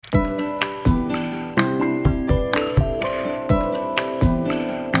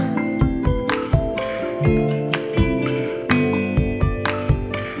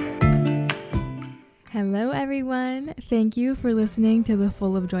Thank you for listening to the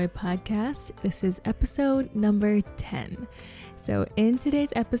Full of Joy podcast. This is episode number 10. So in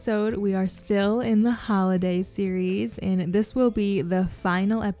today's episode, we are still in the holiday series, and this will be the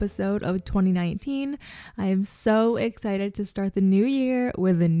final episode of 2019. I am so excited to start the new year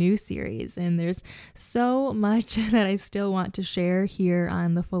with a new series, and there's so much that I still want to share here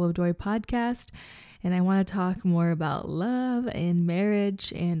on the Full of Joy podcast. And I want to talk more about love and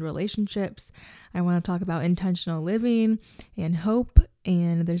marriage and relationships. I want to talk about intentional living and hope.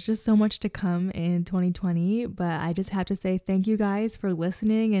 And there's just so much to come in 2020. But I just have to say thank you guys for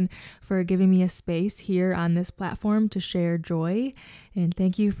listening and for giving me a space here on this platform to share joy. And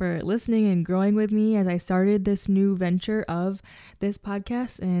thank you for listening and growing with me as I started this new venture of this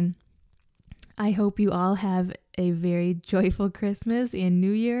podcast. And I hope you all have a very joyful Christmas and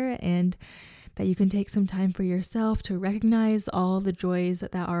New Year, and that you can take some time for yourself to recognize all the joys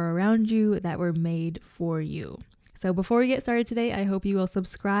that are around you that were made for you. So before we get started today, I hope you will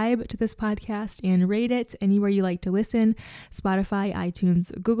subscribe to this podcast and rate it anywhere you like to listen: Spotify,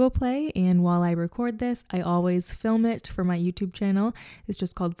 iTunes, Google Play. And while I record this, I always film it for my YouTube channel. It's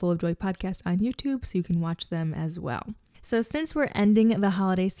just called Full of Joy Podcast on YouTube, so you can watch them as well. So since we're ending the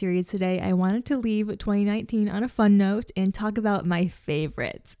holiday series today, I wanted to leave 2019 on a fun note and talk about my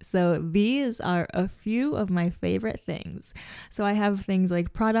favorites. So these are a few of my favorite things. So I have things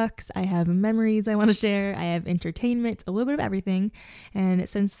like products, I have memories I want to share, I have entertainment, a little bit of everything. And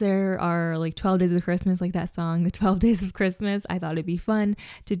since there are like 12 days of Christmas, like that song, the 12 days of Christmas, I thought it'd be fun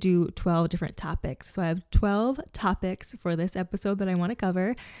to do 12 different topics. So I have 12 topics for this episode that I want to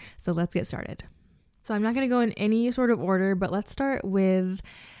cover. So let's get started. So I'm not going to go in any sort of order, but let's start with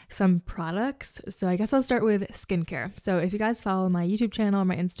some products. So I guess I'll start with skincare. So if you guys follow my YouTube channel or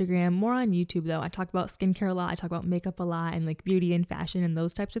my Instagram, more on YouTube though, I talk about skincare a lot. I talk about makeup a lot and like beauty and fashion and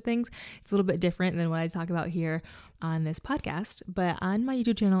those types of things. It's a little bit different than what I talk about here on this podcast. But on my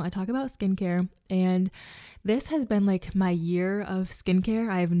YouTube channel, I talk about skincare, and this has been like my year of skincare.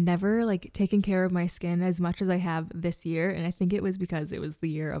 I've never like taken care of my skin as much as I have this year. And I think it was because it was the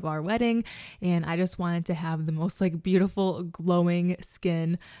year of our wedding, and I just wanted to have the most like beautiful glowing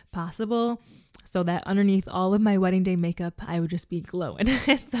skin possible, so that underneath all of my wedding day makeup, I would just be glowing.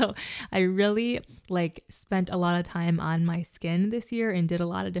 So I really like spent a lot of time on my skin this year and did a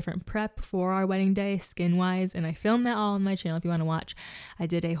lot of different prep for our wedding day skin wise. And I filmed that all on my channel if you want to watch. I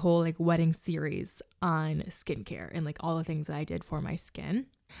did a whole like wedding series on skincare and like all the things that I did for my skin.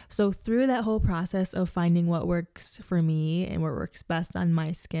 So through that whole process of finding what works for me and what works best on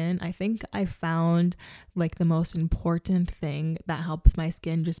my skin, I think I found like the most important thing that helps my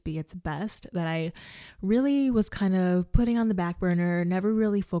skin just be its best, that I really was kind of putting on the back burner, never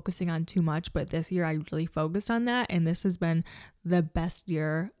really focusing on too much. But this year I really focused on that, and this has been the best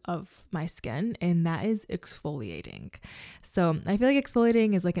year of my skin, and that is exfoliating. So I feel like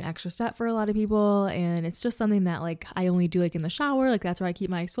exfoliating is like an extra step for a lot of people, and it's just something that like I only do like in the shower, like that's where I keep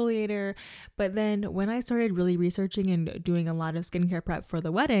my exfoliator. But then when I started really researching and doing a lot of skincare prep for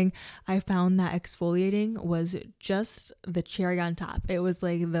the wedding, I found that exfoliating was just the cherry on top. It was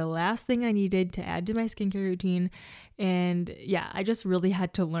like the last thing I needed to add to my skincare routine. And yeah, I just really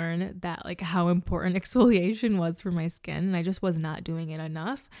had to learn that like how important exfoliation was for my skin, and I just was not doing it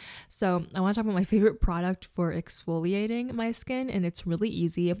enough. So I want to talk about my favorite product for exfoliating my skin, and it's really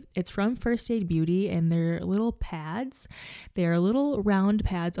easy. It's from First Aid Beauty, and they're little pads. They're little round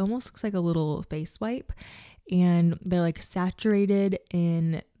pads, almost looks like a little face wipe. And they're like saturated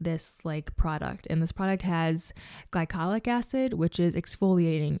in this like product. And this product has glycolic acid, which is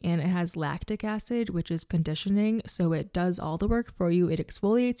exfoliating, and it has lactic acid, which is conditioning. So it does all the work for you. It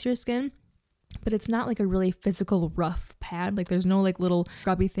exfoliates your skin, but it's not like a really physical rough pad. Like there's no like little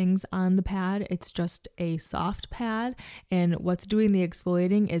scrubby things on the pad. It's just a soft pad. And what's doing the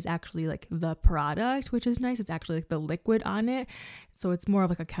exfoliating is actually like the product, which is nice. It's actually like the liquid on it. So it's more of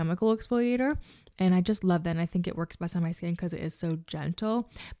like a chemical exfoliator. And I just love that. And I think it works best on my skin because it is so gentle.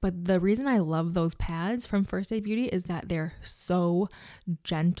 But the reason I love those pads from First Aid Beauty is that they're so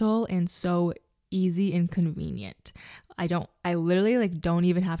gentle and so easy and convenient. I literally like don't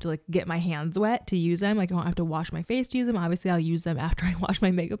even have to like get my hands wet to use them. Like I don't have to wash my face to use them. Obviously I'll use them after I wash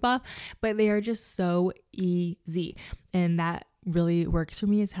my makeup off, but they are just so easy. And that really works for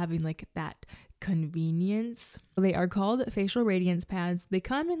me, is having like that convenience. They are called facial radiance pads. They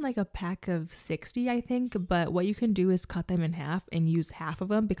come in like a pack of 60, I think, but what you can do is cut them in half and use half of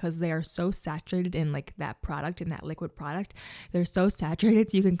them because they are so saturated in like that product, in that liquid product. They're so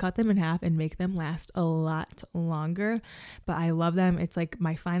saturated, so you can cut them in half and make them last a lot longer. But I love them. It's like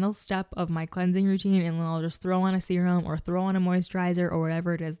my final step of my cleansing routine, and then I'll just throw on a serum or throw on a moisturizer or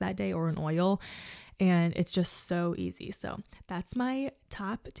whatever it is that day, or an oil. and it's just so easy. So that's my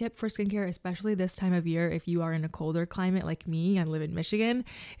top tip for skincare, especially this time of year. If you are in a colder climate like me, I live in Michigan,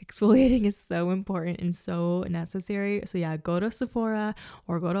 exfoliating is so important and so necessary. So yeah, go to Sephora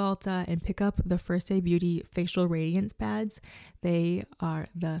or go to Ulta and pick up the First Aid Beauty facial radiance pads. They are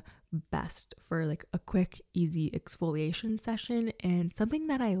the best for like a quick, easy exfoliation session. And something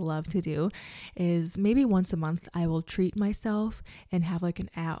that I love to do is maybe once a month I will treat myself and have like an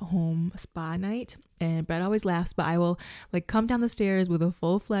at-home spa night. And Brett always laughs, but I will like come down the stairs with a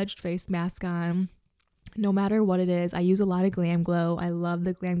full-fledged face mask on. No matter what it is, I use a lot of Glam Glow. I love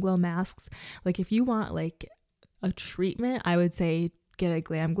the Glam Glow masks. Like if you want like a treatment, I would say get a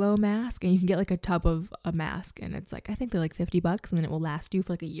Glam Glow mask, and you can get like a tub of a mask, and it's like, I think they're like $50, and then it will last you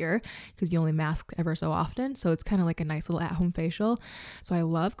for like a year because you only mask ever so often. So it's kind of like a nice little at-home facial. So I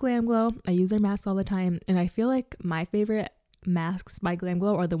love Glam Glow. I use their masks all the time, and I feel like my favorite masks by Glam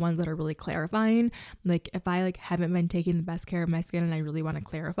Glow are the ones that are really clarifying. Like if I like haven't been taking the best care of my skin and I really want to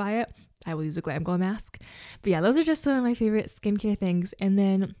clarify it, I will use a Glam Glow mask. But yeah, those are just some of my favorite skincare things. And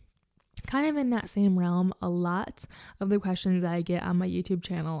then kind of in that same realm, a lot of the questions that I get on my YouTube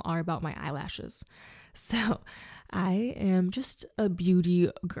channel are about my eyelashes. So I am just a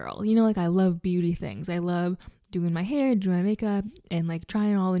beauty girl. You know, like I love beauty things. I love doing my hair, doing my makeup, and like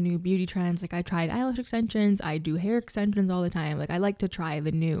trying all the new beauty trends. Like I tried eyelash extensions. I do hair extensions all the time. Like I like to try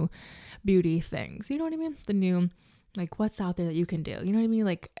the new beauty things. You know what I mean? The new, like what's out there that you can do. You know what I mean?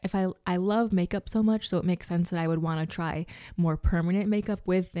 Like if I love makeup so much, so it makes sense that I would want to try more permanent makeup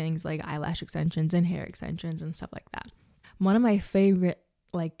with things like eyelash extensions and hair extensions and stuff like that. One of my favorite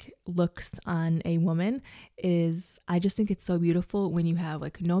like looks on a woman is, I just think it's so beautiful when you have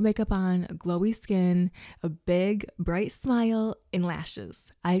like no makeup on, glowy skin, a big bright smile, and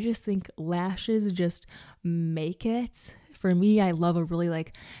lashes. I just think lashes just make it. For me, I love a really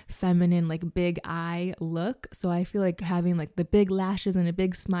like feminine, like big eye look. So I feel like having like the big lashes and a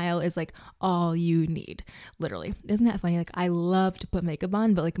big smile is like all you need, literally. Isn't that funny? Like I love to put makeup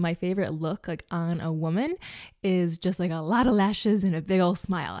on, but like my favorite look like on a woman is just like a lot of lashes and a big old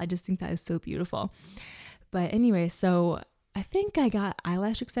smile. I just think that is so beautiful. But anyway, so I think I got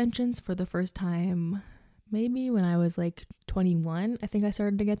eyelash extensions for the first time maybe when I was like 21. I think I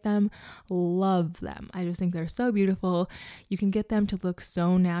started to get them. Love them. I just think they're so beautiful. You can get them to look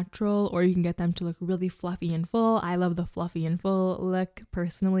so natural, or you can get them to look really fluffy and full. I love the fluffy and full look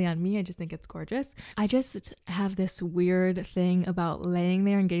personally on me. I just think it's gorgeous. I just have this weird thing about laying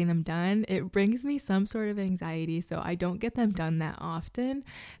there and getting them done. It brings me some sort of anxiety, so I don't get them done that often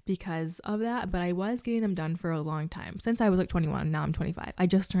because of that, but I was getting them done for a long time. Since I was like 21, now I'm 25. I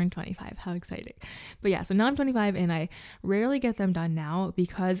just turned 25. How exciting. But yeah, so now I'm 25 and I rarely get them done now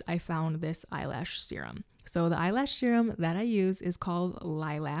because I found this eyelash serum. So the eyelash serum that I use is called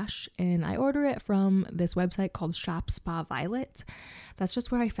Lilash, and I order it from this website called Shop Spa Violet. That's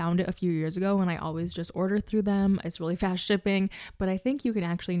just where I found it a few years ago, and I always just order through them. It's really fast shipping, but I think you can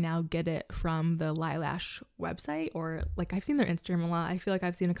actually now get it from the Lilash website, or like I've seen their Instagram a lot. I feel like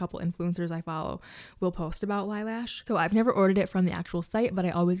I've seen a couple influencers I follow will post about Lilash. So I've never ordered it from the actual site, but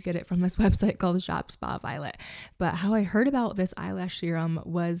I always get it from this website called Shop Spa Violet. But how I heard about this eyelash serum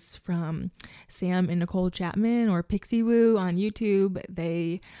was from Sam and Nicole Chapman, or Pixie Woo on YouTube.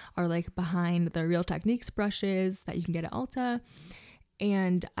 They are like behind the Real Techniques brushes that you can get at Ulta.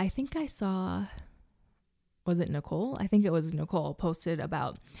 And I think I saw, was it Nicole? I think it was Nicole posted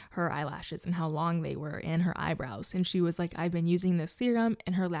about her eyelashes and how long they were and her eyebrows. And she was like, I've been using this serum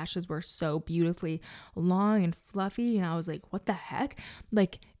and her lashes were so beautifully long and fluffy. And I was like, what the heck?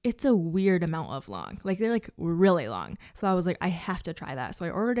 Like, it's a weird amount of long. Like they're like really long. So I was like, I have to try that. So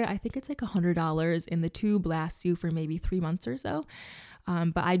I ordered it. I think it's like $100, and the tube lasts you for maybe 3 months or so.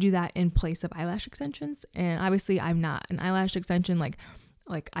 But I do that in place of eyelash extensions. And obviously I'm not an eyelash extension, like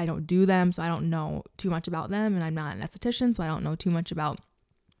I don't do them, so I don't know too much about them, and I'm not an esthetician, so I don't know too much about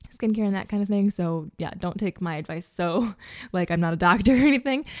skincare and that kind of thing. So yeah, don't take my advice so like I'm not a doctor or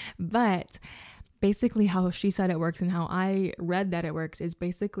anything. But basically how she said it works and how I read that it works is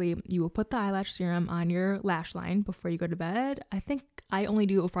basically you will put the eyelash serum on your lash line before you go to bed. I think I only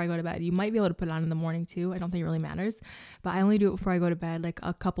do it before I go to bed. You might be able to put it on in the morning too. I don't think it really matters, but I only do it before I go to bed, like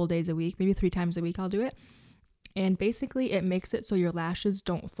a couple days a week, maybe 3 times a week I'll do it. And basically it makes it so your lashes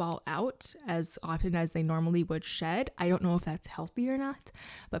don't fall out as often as they normally would shed. I don't know if that's healthy or not,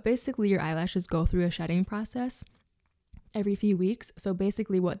 but basically your eyelashes go through a shedding process every few weeks. So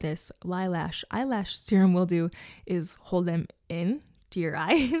basically what this Lilash eyelash serum will do is hold them in to your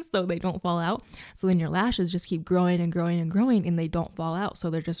eyes so they don't fall out. So then your lashes just keep growing and growing and growing and they don't fall out. So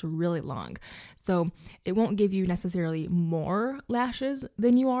they're just really long. So it won't give you necessarily more lashes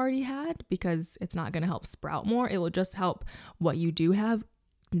than you already had because it's not going to help sprout more. It will just help what you do have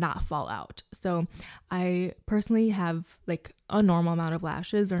not fall out. So I personally have like a normal amount of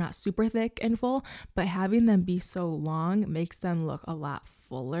lashes. They're not super thick and full, but having them be so long makes them look a lot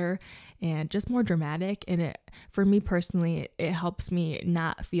fuller and just more dramatic. And it, for me personally, it helps me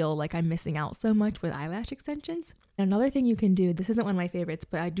not feel like I'm missing out so much with eyelash extensions. And another thing you can do, this isn't one of my favorites,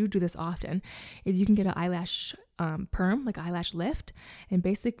 but I do this often, is you can get an eyelash perm, like eyelash lift, and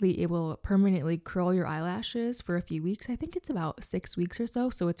basically it will permanently curl your eyelashes for a few weeks. I think it's about 6 weeks or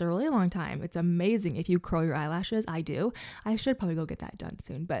so. So it's a really long time. It's amazing if you curl your eyelashes. I do. I should probably go get that done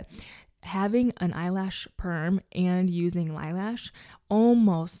soon, but having an eyelash perm and using Eyelash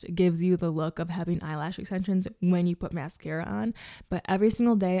almost gives you the look of having eyelash extensions when you put mascara on. But every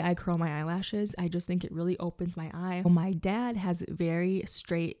single day I curl my eyelashes. I just think it really opens my eye. My dad has very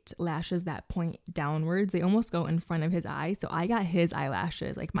straight lashes that point downwards. They almost go in front of his eye. So I got his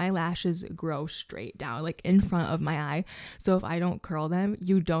eyelashes. Like my lashes grow straight down, like in front of my eye. So if I don't curl them,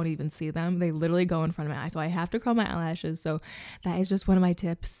 you don't even see them. They literally go in front of my eye. So I have to curl my eyelashes. So that is just one of my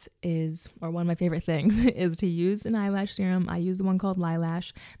tips or one of my favorite things is to use an eyelash serum. I use the one called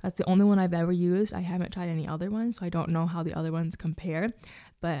Eyelash. That's the only one I've ever used. I haven't tried any other ones, so I don't know how the other ones compare,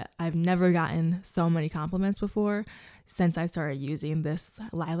 but I've never gotten so many compliments before since I started using this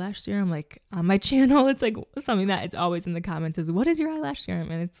eyelash serum. Like on my channel, it's like something that it's always in the comments is, what is your eyelash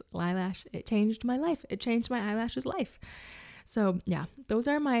serum? And it's Eyelash. It changed my life. It changed my eyelashes life. So yeah, those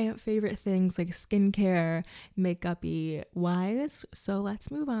are my favorite things, like skincare, makeup-y wise. So let's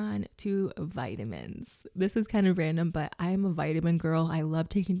move on to vitamins. This is kind of random, but I'm a vitamin girl. I love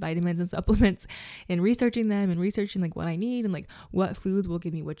taking vitamins and supplements and researching them and researching like what I need and like what foods will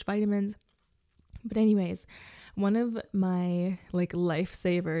give me which vitamins. But anyways, one of my like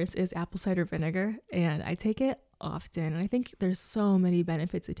lifesavers is apple cider vinegar, and I take it often. And I think there's so many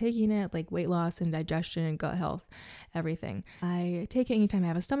benefits to taking it, like weight loss and digestion and gut health, everything. I take it anytime I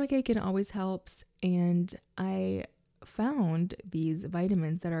have a stomach ache and it always helps. And I found these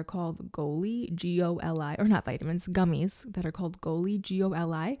vitamins that are called Goli, G-O-L-I, or not vitamins, gummies that are called Goli,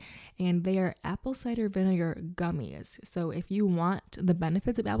 G-O-L-I, and they are apple cider vinegar gummies. So if you want the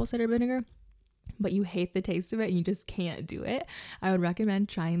benefits of apple cider vinegar, but you hate the taste of it and you just can't do it, I would recommend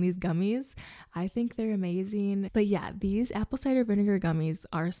trying these gummies. I think they're amazing. But yeah, these apple cider vinegar gummies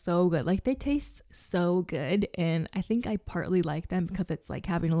are so good. Like they taste so good, and I think I partly like them because it's like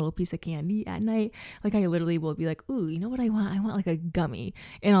having a little piece of candy at night. Like I literally will be like, ooh, you know what I want? I want like a gummy.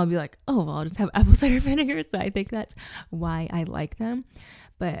 And I'll be like, oh, well, I'll just have apple cider vinegar. So I think that's why I like them.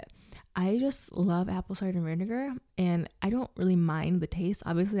 But I just love apple cider vinegar, and I don't really mind the taste.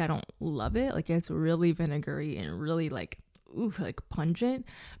 Obviously, I don't love it. Like it's really vinegary and really like pungent,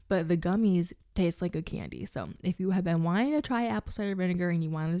 but the gummies taste like a candy. So if you have been wanting to try apple cider vinegar and you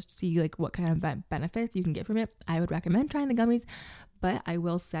want to see like what kind of benefits you can get from it, I would recommend trying the gummies. But I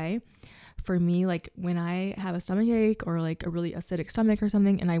will say, for me, like when I have a stomach ache or like a really acidic stomach or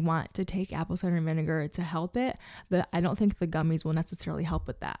something and I want to take apple cider vinegar to help it, I don't think the gummies will necessarily help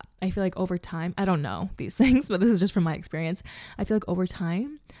with that. I feel like over time, I don't know these things, but this is just from my experience. I feel like over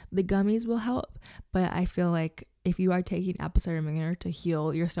time, the gummies will help, but I feel like if you are taking apple cider vinegar to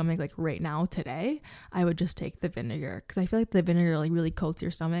heal your stomach like right now, today, I would just take the vinegar, because I feel like the vinegar like really coats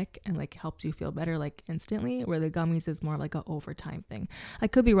your stomach and like helps you feel better like instantly, where the gummies is more like a overtime thing. I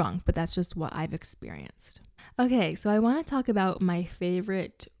could be wrong, but that's just what I've experienced. Okay, so I want to talk about my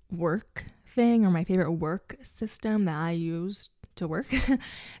favorite work thing or my favorite work system that I use to work.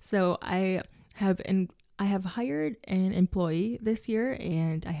 So I have hired an employee this year,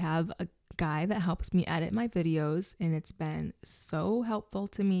 and I have a guy that helps me edit my videos, and it's been so helpful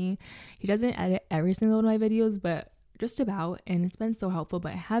to me. He doesn't edit every single one of my videos, but just about, and it's been so helpful.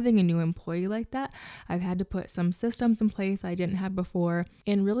 But having a new employee like that, I've had to put some systems in place I didn't have before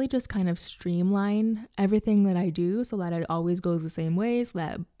and really just kind of streamline everything that I do so that it always goes the same way, so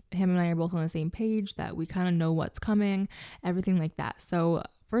that him and I are both on the same page, that we kind of know what's coming, everything like that. So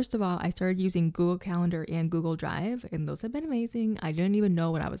first of all, I started using Google Calendar and Google Drive, and those have been amazing. I didn't even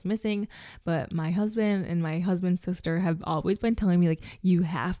know what I was missing, but my husband and my husband's sister have always been telling me, like, you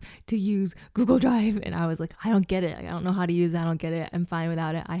have to use Google Drive. And I was like, I don't get it. I don't know how to use it. I don't get it. I'm fine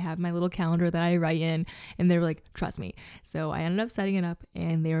without it. I have my little calendar that I write in, and they were like, trust me. So I ended up setting it up,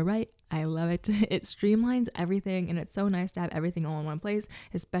 and they were right. I love it. It streamlines everything, and it's so nice to have everything all in one place,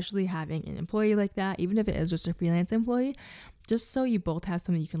 especially having an employee like that, even if it is just a freelance employee. just so you both have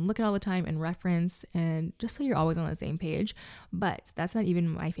something you can look at all the time and reference, and just so you're always on the same page. But that's not even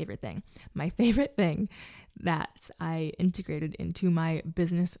my favorite thing. My favorite thing that I integrated into my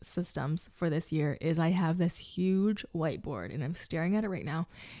business systems for this year is I have this huge whiteboard, and I'm staring at it right now,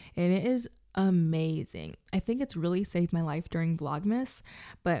 and it is amazing. I think it's really saved my life during Vlogmas.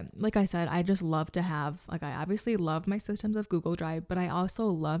 But like I said, I just love to have, like, I obviously love my systems of Google Drive, but I also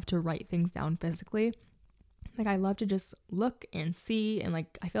love to write things down physically. Like, I love to just look and see, and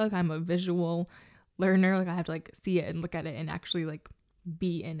like I feel like I'm a visual learner. Like, I have to like see it and look at it and actually like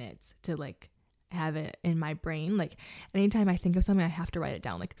be in it to like have it in my brain. Like, anytime I think of something, I have to write it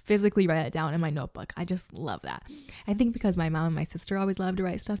down, like physically write it down in my notebook. I just love that. I think because my mom and my sister always loved to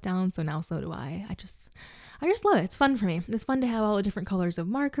write stuff down, so now so do I. I just love it. It's fun for me. It's fun to have all the different colors of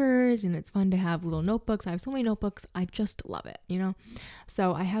markers, and it's fun to have little notebooks. I have so many notebooks. I just love it, you know?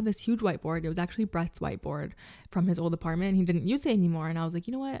 So I have this huge whiteboard. It was actually Brett's whiteboard from his old apartment, and he didn't use it anymore. And I was like,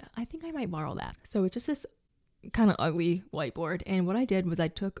 you know what? I think I might borrow that. So it's just this kind of ugly whiteboard. And what I did was I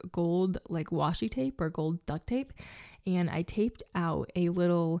took gold like washi tape or gold duct tape, and I taped out a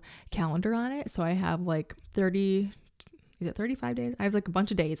little calendar on it. So I have like 35 days? I have like a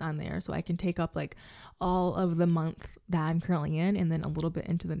bunch of days on there, so I can take up like all of the month that I'm currently in, and then a little bit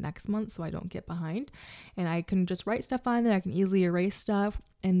into the next month so I don't get behind. And I can just write stuff on there. I can easily erase stuff.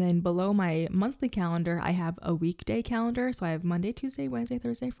 And then below my monthly calendar, I have a weekday calendar. So I have Monday, Tuesday, Wednesday,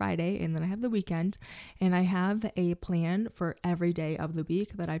 Thursday, Friday, and then I have the weekend. And I have a plan for every day of the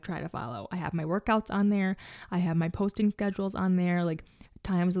week that I try to follow. I have my workouts on there. I have my posting schedules on there, like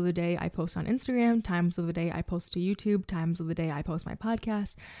times of the day I post on Instagram, times of the day I post to YouTube, times of the day I post my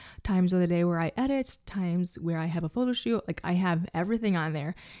podcast, times of the day where I edit, times where I have a photo shoot. Like, I have everything on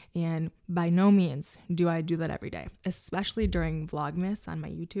there, and by no means do I do that every day, especially during Vlogmas on my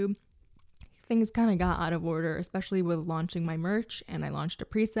YouTube. Things kind of got out of order, especially with launching my merch, and I launched a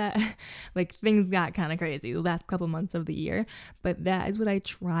preset. Like, things got kind of crazy the last couple months of the year, but that is what I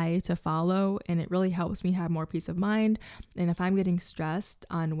try to follow, and it really helps me have more peace of mind. And if I'm getting stressed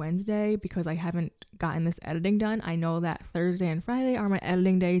on Wednesday because I haven't gotten this editing done, I know that Thursday and Friday are my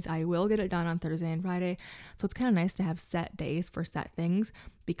editing days. I will get it done on Thursday and Friday. So it's kind of nice to have set days for set things.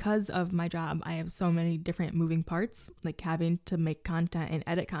 Because of my job, I have so many different moving parts, like having to make content and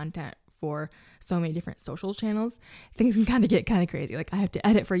edit content for so many different social channels. Things can kind of get kind of crazy. Like, I have to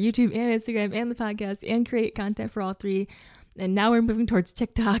edit for YouTube and Instagram and the podcast and create content for all three. And now we're moving towards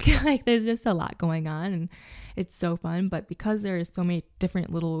TikTok. Like, there's just a lot going on, and it's so fun. But because there is so many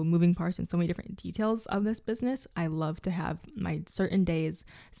different little moving parts and so many different details of this business, I love to have my certain days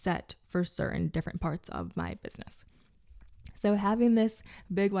set for certain different parts of my business. So having this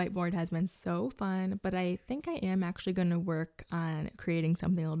big whiteboard has been so fun, but I think I am actually going to work on creating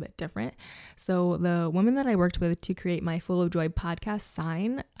something a little bit different. So the woman that I worked with to create my Full of Joy podcast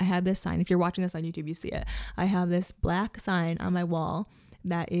sign, I had this sign. If you're watching this on YouTube, you see it. I have this black sign on my wall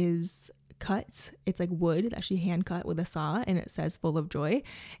that is cut. It's like wood that she hand cut with a saw, and it says Full of Joy,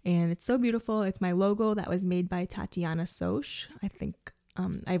 and it's so beautiful. It's my logo that was made by Tatiana Soch. I think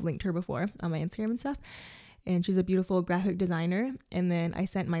I've linked her before on my Instagram and stuff. And she's a beautiful graphic designer. And then I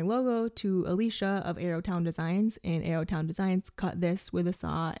sent my logo to Alicia of Arrowtown Designs, and Arrowtown Designs cut this with a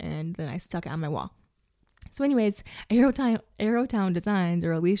saw, and then I stuck it on my wall. So anyways, Arrowtown Designs,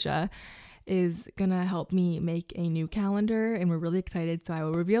 or Alicia, is gonna help me make a new calendar, and we're really excited. So I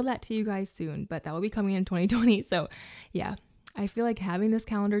will reveal that to you guys soon, but that will be coming in 2020. So yeah, I feel like having this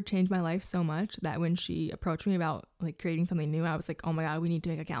calendar changed my life so much that when she approached me about like creating something new, I was like, oh my God, we need to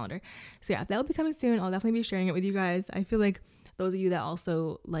make a calendar. So yeah, that'll be coming soon. I'll definitely be sharing it with you guys. I feel like those of you that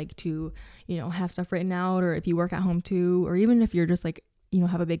also like to, have stuff written out, or if you work at home too, or even if you're just like,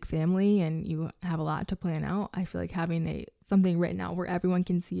 have a big family and you have a lot to plan out, I feel like having something written out where everyone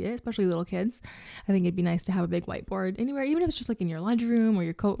can see it, especially little kids. I think it'd be nice to have a big whiteboard anywhere, even if it's just like in your laundry room or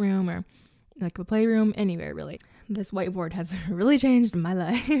your coat room or like the playroom, anywhere really. This whiteboard has really changed my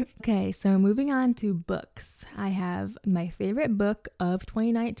life. Okay, so moving on to books. I have my favorite book of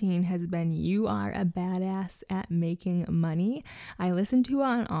 2019 has been You Are a Badass at Making Money. I listened to it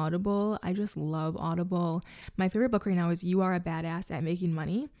on Audible. I just love Audible. My favorite book right now is You Are a Badass at Making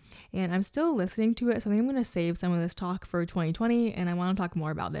Money. And I'm still listening to it, so I think I'm going to save some of this talk for 2020, and I want to talk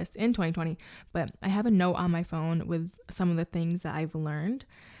more about this in 2020. But I have a note on my phone with some of the things that I've learned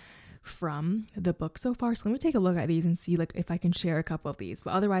from the book so far. So let me take a look at these and see like if I can share a couple of these,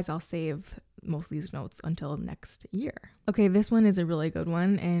 but otherwise I'll save most of these notes until next year. Okay, this one is a really good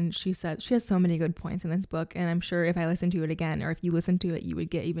one, and she said she has so many good points in this book, and I'm sure if I listen to it again, or if you listen to it, you would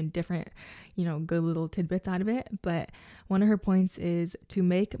get even different, good little tidbits out of it. But one of her points is, to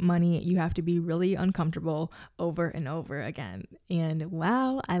make money, you have to be really uncomfortable over and over again. And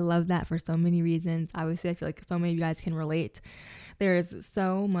wow, I love that for so many reasons. Obviously, I feel like so many of you guys can relate. There's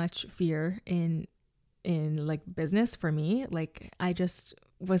so much fear in like business for me. Like, I just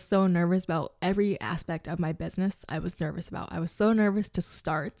was so nervous about every aspect of my business. I was so nervous to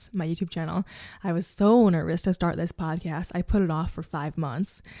start my YouTube channel. I was so nervous to start this podcast. I put it off for 5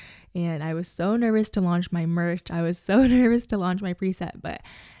 months, and I was so nervous to launch my merch. I was so nervous to launch my preset. But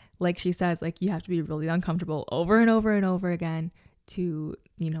like she says, like, you have to be really uncomfortable over and over and over again to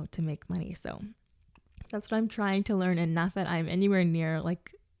make money. So that's what I'm trying to learn, and not that I'm anywhere near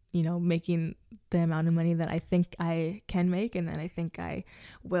like making the amount of money that I think I can make and that I think I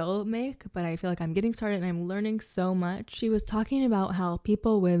will make, but I feel like I'm getting started and I'm learning so much. She was talking about how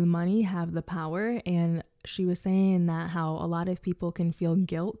people with money have the power, and she was saying that how a lot of people can feel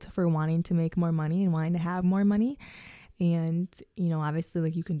guilt for wanting to make more money and wanting to have more money. And, obviously,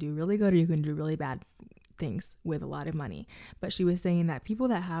 like, you can do really good or you can do really bad things with a lot of money. But she was saying that people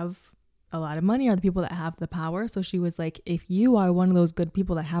that have a lot of money are the people that have the power. So she was like, if you are one of those good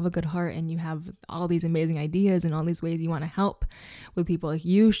people that have a good heart and you have all these amazing ideas and all these ways you want to help with people, like,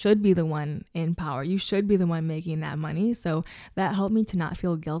 you should be the one in power. You should be the one making that money. So that helped me to not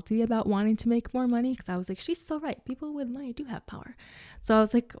feel guilty about wanting to make more money, because I was like, she's so right. People with money do have power. So I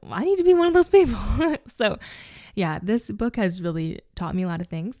was like, well, I need to be one of those people. So yeah, this book has really taught me a lot of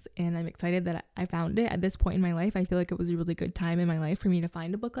things, and I'm excited that I found it at this point in my life. I feel like it was a really good time in my life for me to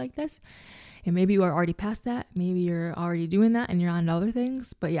find a book like this. And maybe you are already past that. Maybe you're already doing that and you're on to other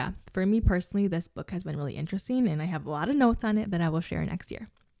things. But yeah, for me personally, this book has been really interesting, and I have a lot of notes on it that I will share next year.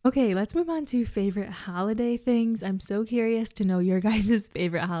 Okay, let's move on to favorite holiday things. I'm so curious to know your guys'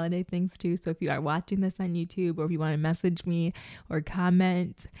 favorite holiday things too. So if you are watching this on YouTube, or if you want to message me or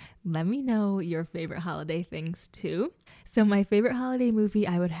comment, let me know your favorite holiday things too. So my favorite holiday movie,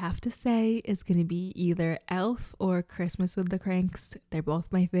 I would have to say, is going to be either Elf or Christmas with the Cranks. They're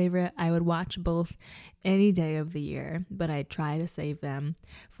both my favorite. I would watch both any day of the year, but I try to save them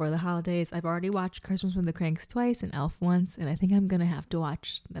for the holidays. I've already watched Christmas with the Cranks twice and Elf once, and I think I'm going to have to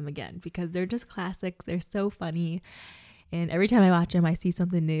watch them again because they're just classics. They're so funny. And every time I watch them, I see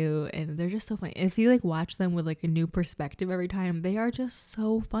something new, and they're just so funny. And if you like watch them with like a new perspective every time, they are just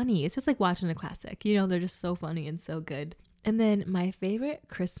so funny. It's just like watching a classic, they're just so funny and so good. And then my favorite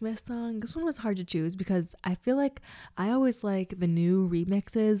Christmas song, this one was hard to choose because I feel like I always like the new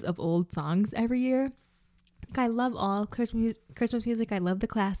remixes of old songs every year. Like, I love all Christmas music. I love the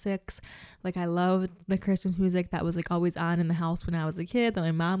classics. Like, I love the Christmas music that was like always on in the house when I was a kid that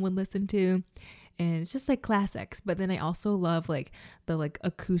my mom would listen to. And it's just like classics. But then I also love like the like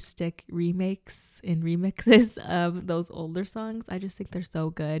acoustic remakes and remixes of those older songs. I just think they're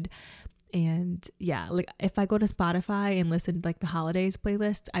so good. And yeah, like if I go to Spotify and listen to like the holidays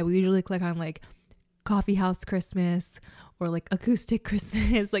playlist, I will usually click on like Coffee House Christmas or like acoustic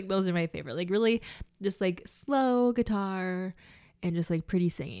Christmas. Like, those are my favorite. Like, really just like slow guitar and just like pretty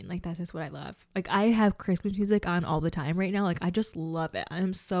singing. Like, that's just what I love. Like, I have Christmas music on all the time right now. Like, I just love it.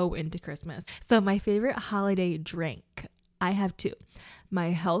 I'm so into Christmas. So my favorite holiday drink, I have two.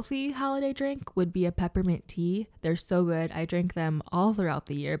 My healthy holiday drink would be a peppermint tea. They're so good. I drink them all throughout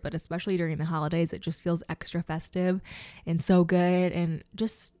the year, but especially during the holidays, it just feels extra festive and so good and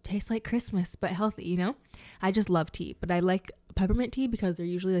just tastes like Christmas, but healthy, I just love tea, but I like peppermint tea because they're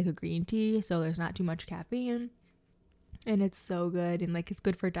usually like a green tea, so there's not too much caffeine. And it's so good, and like it's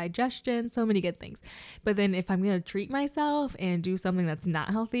good for digestion, so many good things. But then if I'm gonna treat myself and do something that's not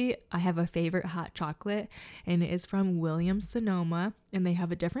healthy, I have a favorite hot chocolate, and it is from Williams Sonoma, and they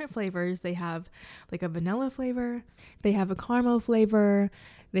have different flavors. They have like a vanilla flavor, they have a caramel flavor,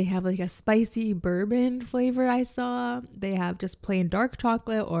 they have like a spicy bourbon flavor I saw, they have just plain dark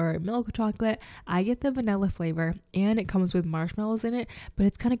chocolate or milk chocolate. I get the vanilla flavor, and it comes with marshmallows in it, but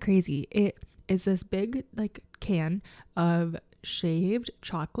it's kind of crazy. It is this big like can of shaved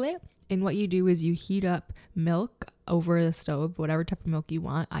chocolate, and what you do is you heat up milk over the stove, whatever type of milk you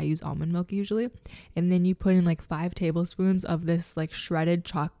want. I use almond milk usually, and then you put in like 5 tablespoons of this like shredded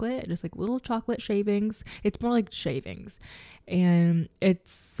chocolate, just like little chocolate shavings. It's more like shavings, and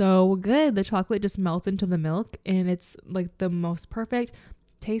it's so good. The chocolate just melts into the milk, and it's like the most perfect.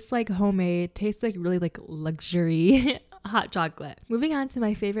 Tastes like homemade, tastes like really like luxury. hot chocolate. Moving on to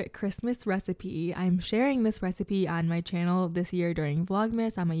my favorite Christmas recipe. I'm sharing this recipe on my channel this year during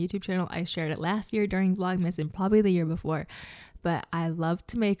Vlogmas. On my YouTube channel, I shared it last year during Vlogmas and probably the year before. But I love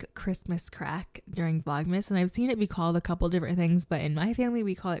to make Christmas crack during Vlogmas, and I've seen it be called a couple different things, but in my family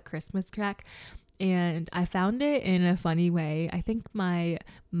we call it Christmas crack. And I found it in a funny way. I think my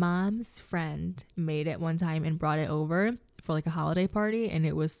mom's friend made it one time and brought it over for like a holiday party, and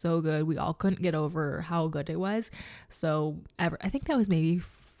it was so good. We all couldn't get over how good it was. So I think that was maybe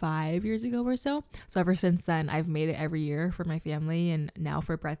 5 years ago or so. So ever since then, I've made it every year for my family, and now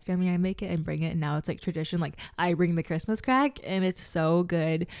for Brett's family, I make it and bring it. And now it's like tradition. Like I bring the Christmas crack, and it's so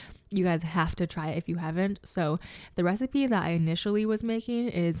good. You guys have to try it if you haven't. So the recipe that I initially was making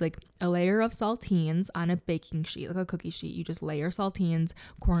is like a layer of saltines on a baking sheet, like a cookie sheet. You just layer saltines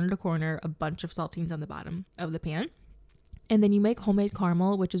corner to corner, a bunch of saltines on the bottom of the pan. And then you make homemade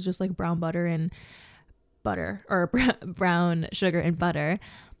caramel, which is just like brown butter and butter, or brown sugar and butter,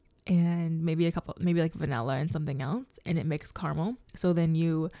 and maybe like vanilla and something else, and it makes caramel. So then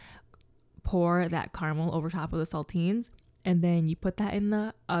you pour that caramel over top of the saltines, and then you put that in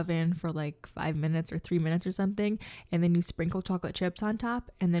the oven for like 5 minutes or 3 minutes or something, and then you sprinkle chocolate chips on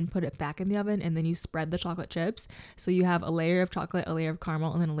top and then put it back in the oven, and then you spread the chocolate chips. So you have a layer of chocolate, a layer of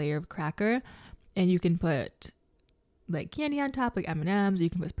caramel, and then a layer of cracker, and you can put like candy on top, like M&Ms, or you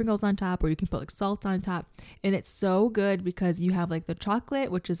can put sprinkles on top, or you can put like salt on top. And it's so good because you have like the chocolate,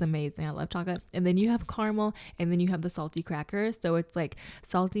 which is amazing. I love chocolate. And then you have caramel, and then you have the salty crackers. So it's like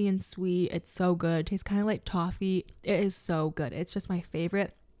salty and sweet. It's so good. It tastes kind of like toffee. It is so good. It's just my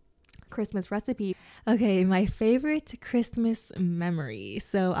favorite Christmas recipe. Okay, my favorite Christmas memory.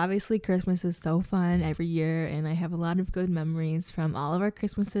 So obviously Christmas is so fun every year, and I have a lot of good memories from all of our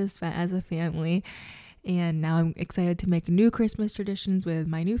Christmases spent as a family. And now I'm excited to make new Christmas traditions with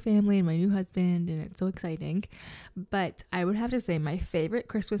my new family and my new husband, and it's so exciting. But I would have to say my favorite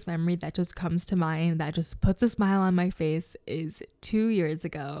Christmas memory that just comes to mind, that just puts a smile on my face, is 2 years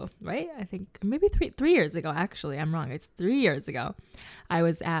ago, right? I think maybe three years ago, actually. I'm wrong. It's 3 years ago. I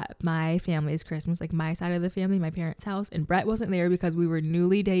was at my family's Christmas, like my side of the family, my parents' house, and Brett wasn't there because we were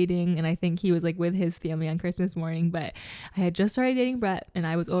newly dating, and I think he was like with his family on Christmas morning. But I had just started dating Brett, and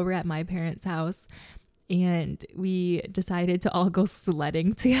I was over at my parents' house, and we decided to all go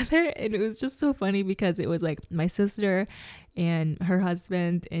sledding together. And it was just so funny because it was like my sister and her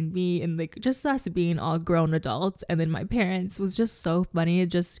husband and me, and like just us being all grown adults. And then my parents. Was just so funny. It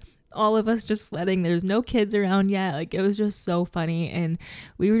just all of us just sledding. There's no kids around yet. Like it was just so funny, and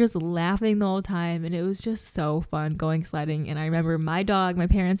we were just laughing the whole time, and it was just so fun going sledding. And I remember my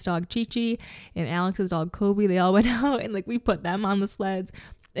parents' dog Chi Chi, and Alex's dog Kobe, they all went out, and like we put them on the sleds.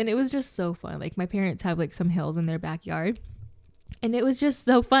 And it was just so fun. Like my parents have like some hills in their backyard, and it was just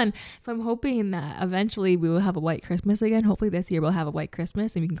so fun. So I'm hoping that eventually we will have a white Christmas again. Hopefully this year we'll have a white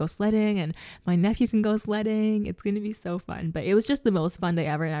Christmas and we can go sledding, and my nephew can go sledding. It's going to be so fun. But it was just the most fun day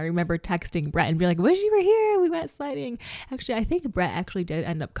ever. And I remember texting Brett and being like, wish you were here. We went sledding. Actually, I think Brett actually did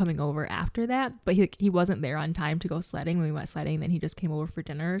end up coming over after that, but he wasn't there on time to go sledding when we went sledding. Then he just came over for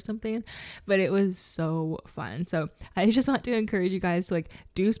dinner or something. But it was so fun. So I just want to encourage you guys to like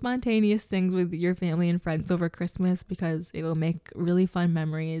do spontaneous things with your family and friends over Christmas, because it will make really fun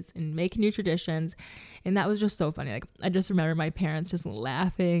memories and make new traditions. And that was just so funny. Like I just remember my parents just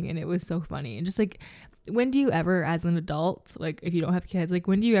laughing, and it was so funny. And just like, when do you ever, as an adult, like if you don't have kids, like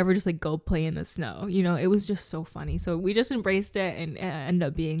when do you ever just like go play in the snow? You know, it was just so funny. So we just embraced it, and it ended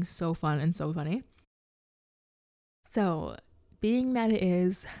up being so fun and so funny. So being that it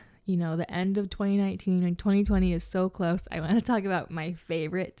is, you know, the end of 2019 and 2020 is so close, I want to talk about my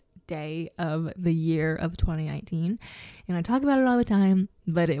favorite day of the year of 2019. And I talk about it all the time,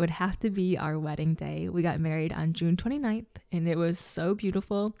 but it would have to be our wedding day. We got married on June 29th, and it was so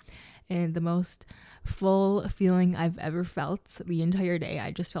beautiful and the most full feeling I've ever felt the entire day.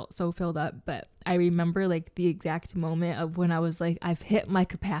 I just felt so filled up. But I remember like the exact moment of when I was like, I've hit my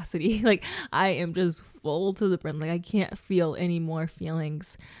capacity. Like I am just full to the brim. Like I can't feel any more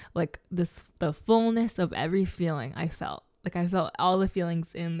feelings. Like the fullness of every feeling I felt. Like I felt all the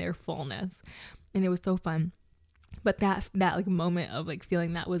feelings in their fullness, and it was so fun. But that like moment of like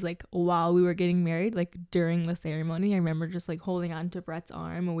feeling that was like while we were getting married, like during the ceremony. I remember just like holding on to Brett's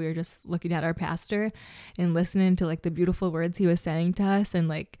arm, and we were just looking at our pastor and listening to like the beautiful words he was saying to us, and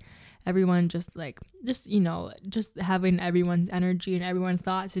like everyone just you know, just having everyone's energy and everyone's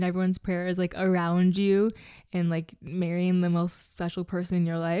thoughts and everyone's prayers like around you, and like marrying the most special person in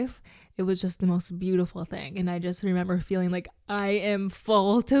your life. it was just the most beautiful thing. And I just remember feeling like I am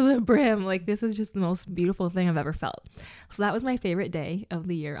full to the brim. Like, this is just the most beautiful thing I've ever felt. So that was my favorite day of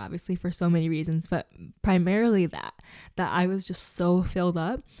the year, obviously for so many reasons, but primarily that I was just so filled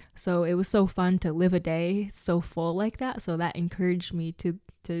up. So it was so fun to live a day so full like that. So that encouraged me to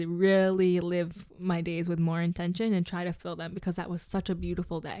really live my days with more intention and try to fill them, because that was such a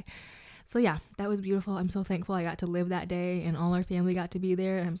beautiful day. So yeah, that was beautiful. I'm so thankful I got to live that day and all our family got to be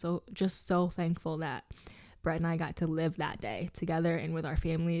there. I'm so thankful that Brett and I got to live that day together and with our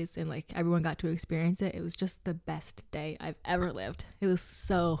families, and like everyone got to experience it. It was just the best day I've ever lived. It was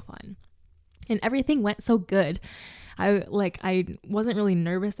so fun. And everything went so good. I wasn't really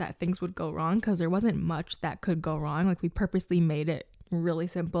nervous that things would go wrong, because there wasn't much that could go wrong. Like, we purposely made it really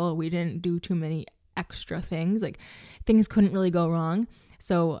simple. We didn't do too many extra things. Like, things couldn't really go wrong.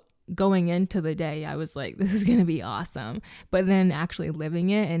 So going into the day, I was like, this is going to be awesome. But then actually living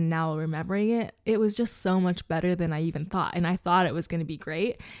it and now remembering it, it was just so much better than I even thought. And I thought it was going to be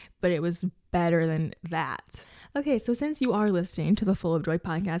great, but it was better than that. Okay, so since you are listening to the Full of Joy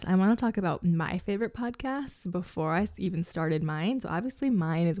podcast, I want to talk about my favorite podcasts before I even started mine. So obviously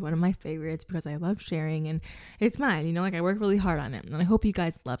mine is one of my favorites because I love sharing, and it's mine, you know, like I work really hard on it, and I hope you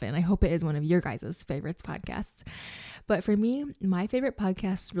guys love it, and I hope it is one of your guys' favorites podcasts. But for me, my favorite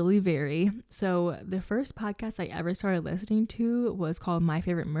podcasts really vary. So the first podcast I ever started listening to was called My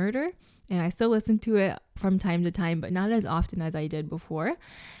Favorite Murder, and I still listen to it from time to time, but not as often as I did before.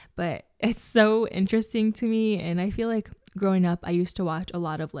 But it's so interesting to me, and I feel like growing up, I used to watch a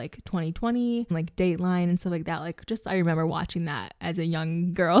lot of like 2020, like Dateline and stuff like that. Like, just I remember watching that as a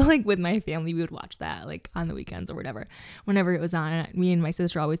young girl, like with my family. We would watch that like on the weekends or whatever, whenever it was on. And me and my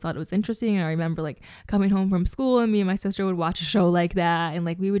sister always thought it was interesting. And I remember like coming home from school, and me and my sister would watch a show like that, and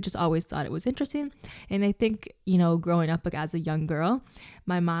like we would just always thought it was interesting. And I think, you know, growing up like as a young girl,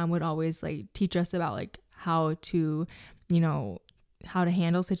 my mom would always like teach us about like how to, you know, how to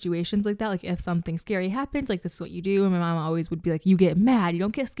handle situations like that. Like, if something scary happens, like, this is what you do. And my mom always would be like, you get mad, you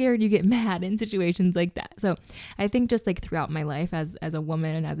don't get scared, you get mad in situations like that. So I think just like throughout my life as a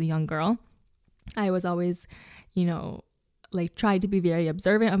woman and as a young girl, I was always, you know, like tried to be very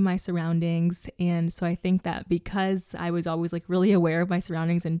observant of my surroundings. And so I think that because I was always like really aware of my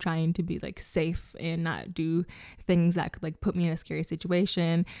surroundings and trying to be like safe and not do things that could like put me in a scary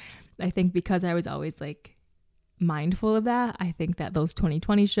situation, I think because I was always like mindful of that, I think that those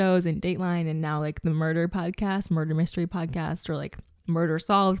 2020 shows and Dateline, and now like the murder mystery podcast, or like Murder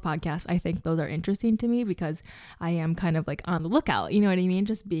Solved podcast, I think those are interesting to me because I am kind of like on the lookout, you know what I mean?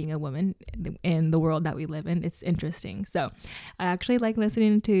 Just being a woman in the world that we live in, it's interesting. So I actually like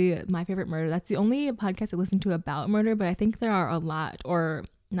listening to My Favorite Murder. That's the only podcast I listen to about murder, but I think there are a lot, or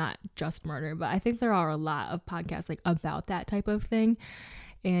not just murder, but I think there are a lot of podcasts like about that type of thing.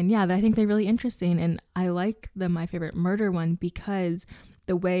 And yeah, I think they're really interesting. And I like the My Favorite Murder one because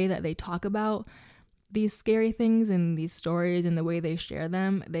the way that they talk about these scary things and these stories, and the way they share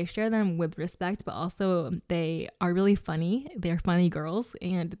them with respect, but also they are really funny. They're funny girls,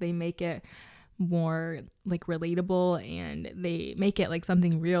 and they make it more like relatable, and they make it like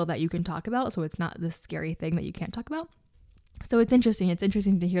something real that you can talk about. So it's not this scary thing that you can't talk about. So it's interesting. It's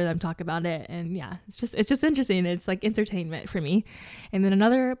interesting to hear them talk about it. And yeah, it's just interesting. It's like entertainment for me. And then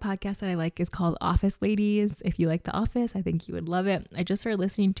another podcast that I like is called Office Ladies. If you like The Office, I think you would love it. I just started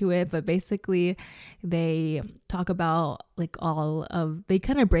listening to it, but basically they talk about like they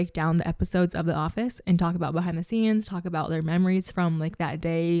kind of break down the episodes of The Office and talk about behind the scenes, talk about their memories from like that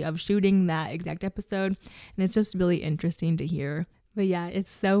day of shooting that exact episode. And it's just really interesting to hear. But yeah,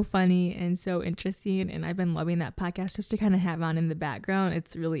 it's so funny and so interesting, and I've been loving that podcast just to kind of have on in the background.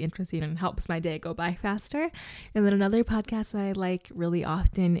 It's really interesting and helps my day go by faster. And then another podcast that I like really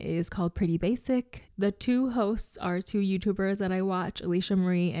often is called Pretty Basic. The two hosts are two YouTubers that I watch, Alicia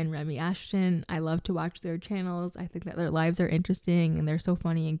Marie and Remy Ashton. I love to watch their channels. I think that their lives are interesting and they're so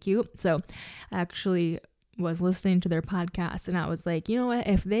funny and cute. So I actually was listening to their podcast, and I was like, you know what,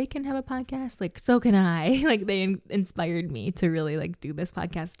 if they can have a podcast, like, so can I. Like, they inspired me to really like do this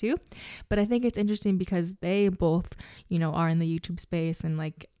podcast too. But I think it's interesting because they both, you know, are in the YouTube space and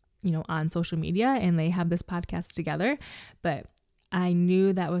like, you know, on social media, and they have this podcast together. But I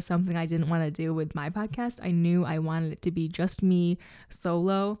knew that was something I didn't want to do with my podcast. I knew I wanted it to be just me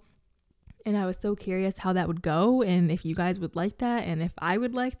solo. And I was so curious how that would go, and if you guys would like that, and if I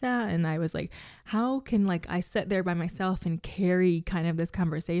would like that. And I was like, how can like I sit there by myself and carry kind of this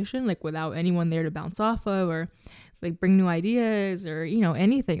conversation like without anyone there to bounce off of, or like bring new ideas or,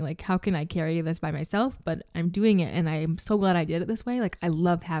 anything. Like, how can I carry this by myself? But I'm doing it, and I'm so glad I did it this way. Like, I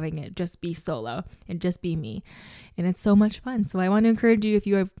love having it just be solo and just be me. And it's so much fun. So I want to encourage you, if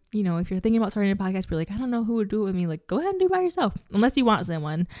you have, if you're thinking about starting a podcast, but you're like, I don't know who would do it with me, like, go ahead and do it by yourself. Unless you want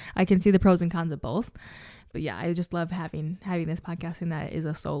someone. I can see the pros and cons of both. But yeah, I just love having this podcast, and that is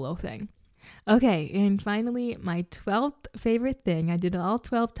a solo thing. Okay, and finally, my 12th favorite thing. I did all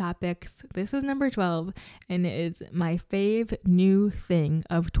 12 topics. This is number 12, and it is my fave new thing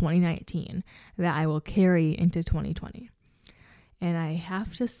of 2019 that I will carry into 2020. And I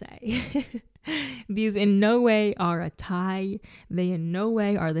have to say, these in no way are a tie. They in no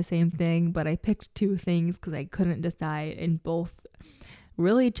way are the same thing, but I picked two things because I couldn't decide, and both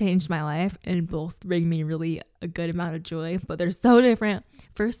really changed my life and both bring me really a good amount of joy, but they're so different.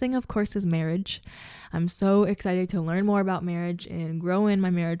 First thing, of course, is marriage. I'm so excited to learn more about marriage and grow in my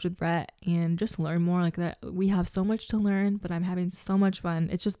marriage with Brett and just learn more like that. We have so much to learn, but I'm having so much fun.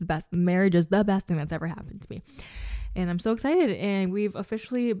 It's just the best. Marriage is the best thing that's ever happened to me. And I'm so excited. And we've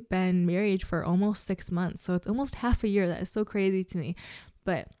officially been married for almost 6 months. So it's almost half a year. That is so crazy to me.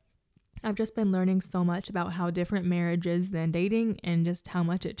 But I've just been learning so much about how different marriage is than dating, and just how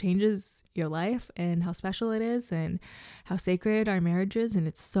much it changes your life and how special it is and how sacred our marriage is. And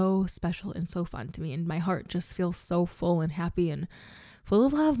it's so special and so fun to me. And my heart just feels so full and happy and full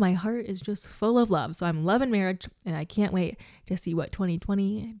of love. My heart is just full of love. So I'm loving marriage, and I can't wait to see what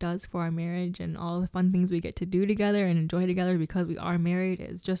 2020 does for our marriage and all the fun things we get to do together and enjoy together because we are married.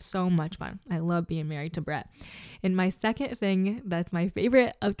 It's just so much fun. I love being married to Brett. And my second thing that's my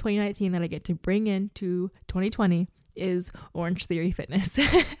favorite of 2019 that I get to bring into 2020 is Orange Theory Fitness.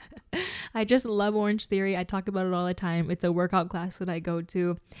 I just love Orange Theory. I talk about it all the time. It's a workout class that I go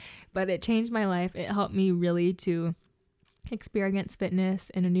to, but it changed my life. It helped me really to experience fitness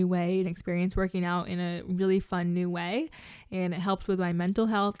in a new way and experience working out in a really fun new way. And it helped with my mental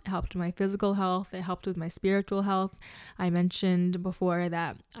health, it helped with my physical health, it helped with my spiritual health. I mentioned before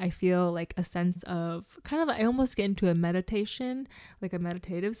that I feel like a sense of I almost get into a meditation, like a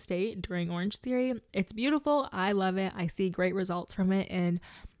meditative state during Orange Theory. It's beautiful. I love it. I see great results from it. And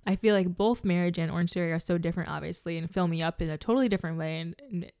I feel like both marriage and Orange Theory are so different, obviously, and fill me up in a totally different way.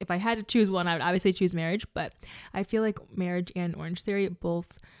 And if I had to choose one, I would obviously choose marriage. But I feel like marriage and Orange Theory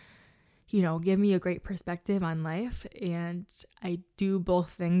both, give me a great perspective on life. And I do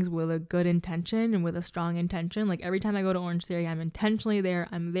both things with a good intention and with a strong intention. Like every time I go to Orange Theory, I'm intentionally there.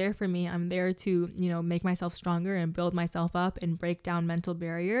 I'm there for me. I'm there to, make myself stronger and build myself up and break down mental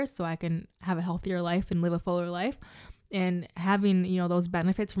barriers so I can have a healthier life and live a fuller life. And having, those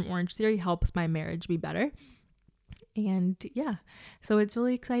benefits from Orange Theory helps my marriage be better. And yeah, so it's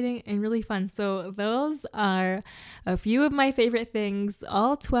really exciting and really fun. So those are a few of my favorite things,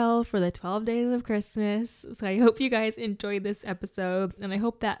 all 12 for the 12 days of Christmas. So I hope you guys enjoyed this episode. And I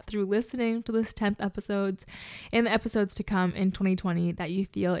hope that through listening to this 10th episodes and the episodes to come in 2020, that you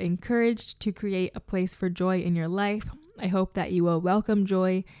feel encouraged to create a place for joy in your life. I hope that you will welcome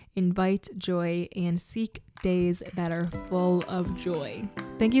joy, invite joy, and seek days that are full of joy.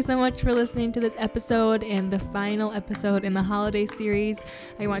 Thank you so much for listening to this episode and the final episode in the holiday series.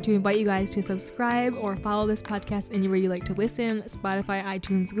 I want to invite you guys to subscribe or follow this podcast anywhere you like to listen, Spotify,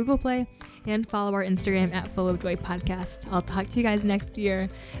 iTunes, Google Play, and follow our Instagram at Full of Joy Podcast. I'll talk to you guys next year.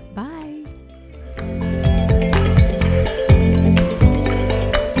 Bye.